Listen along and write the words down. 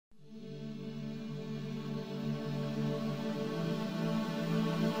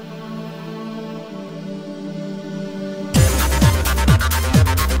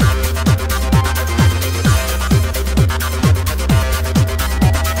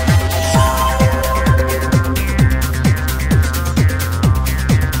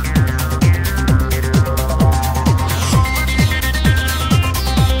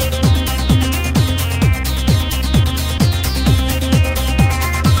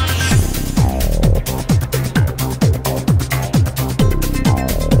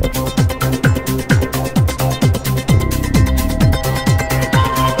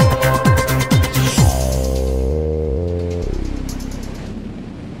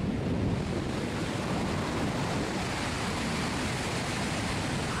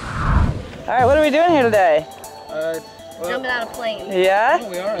right, what are we doing here today? Jumping out of planes. Yeah? Oh,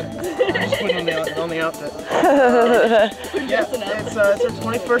 we are. Just putting on the outfit. Yeah, it's her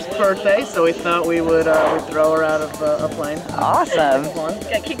 21st birthday, so we thought we would we'd throw her out of a plane. Awesome.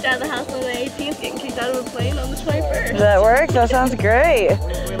 Got kicked out of the house on the 18th, getting kicked out of a plane on the 21st. Does that work? That sounds great.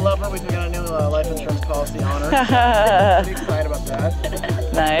 We love her. We got a new life insurance policy on her. Pretty excited about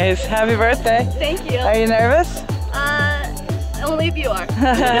that. Nice. Happy birthday. Thank you. Are you nervous? Only if you are.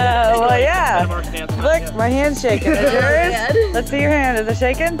 Well, yeah. Look, my hand's shaking. Is yours? Let's see your hand. Is it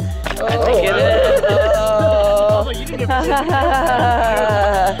shaking? Oh, I think it is. Oh. You didn't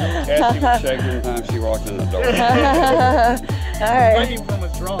Cassie was shaking the time she walked in the door. All right. My name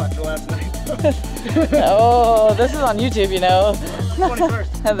was drawn after last night. Oh, this is on YouTube, you know.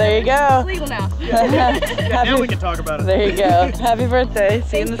 21st. There you go. It's legal now. Yeah, now we can talk about it. There you go. Happy birthday.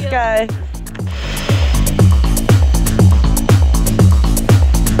 See you in the sky.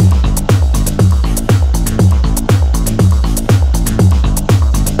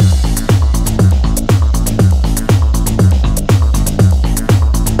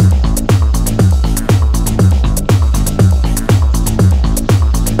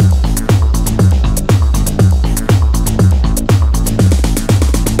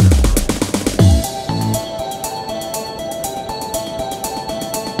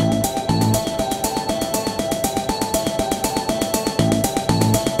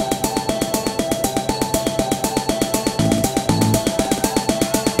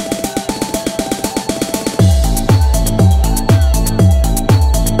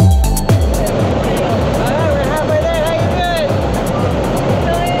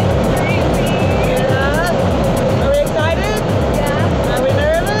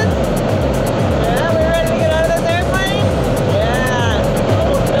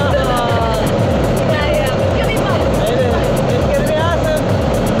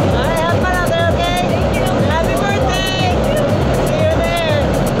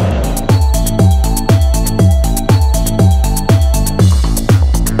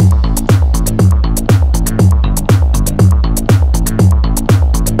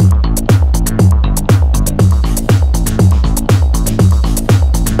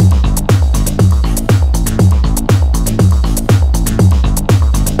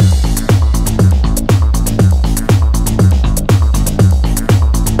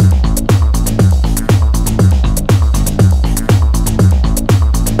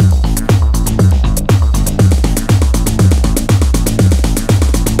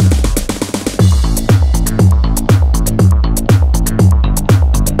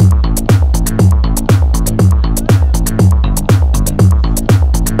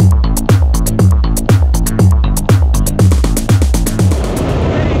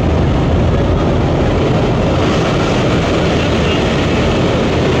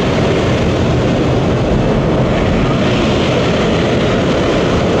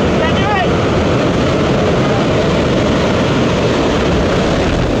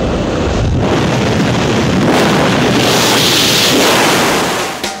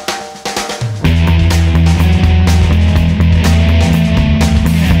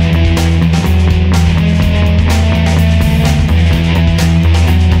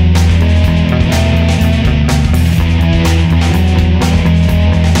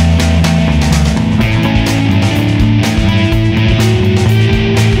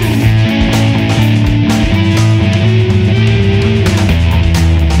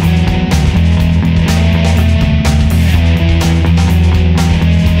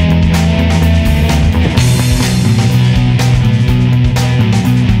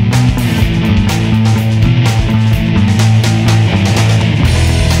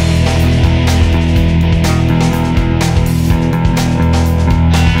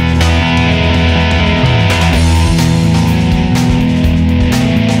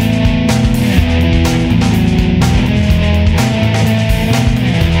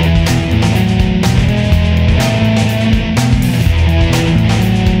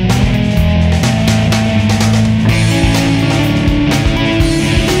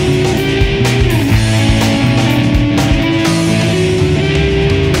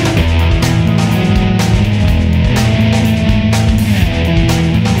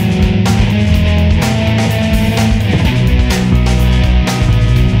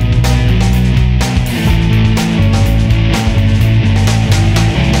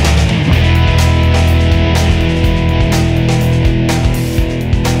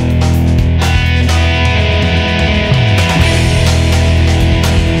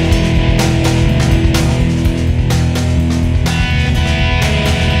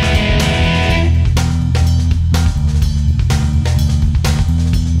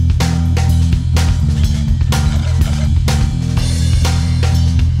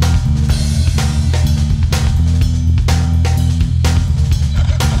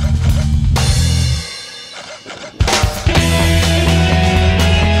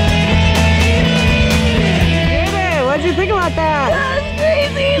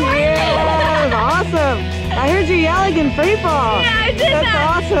 free fall. Yeah, I did That's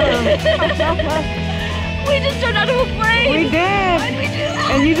awesome. We just jumped out of a plane. We did. Why'd we do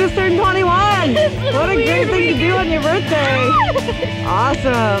that? And you just turned 21. What a great thing to do on your birthday.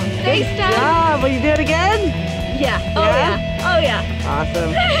 Awesome. Thanks, Good Dad. job. Will you do it again? Yeah. Oh yeah. Oh yeah.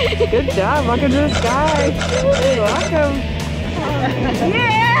 Awesome. Good job. Welcome to the sky. You're welcome.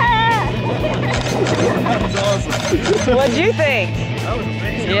 Yeah. That was awesome. What'd you think? That was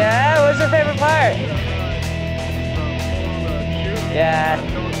amazing. Yeah, what was your favorite part? Yeah.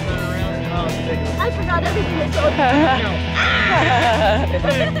 I forgot everything that's so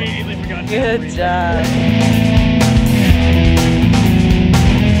I immediately forgot. Good job.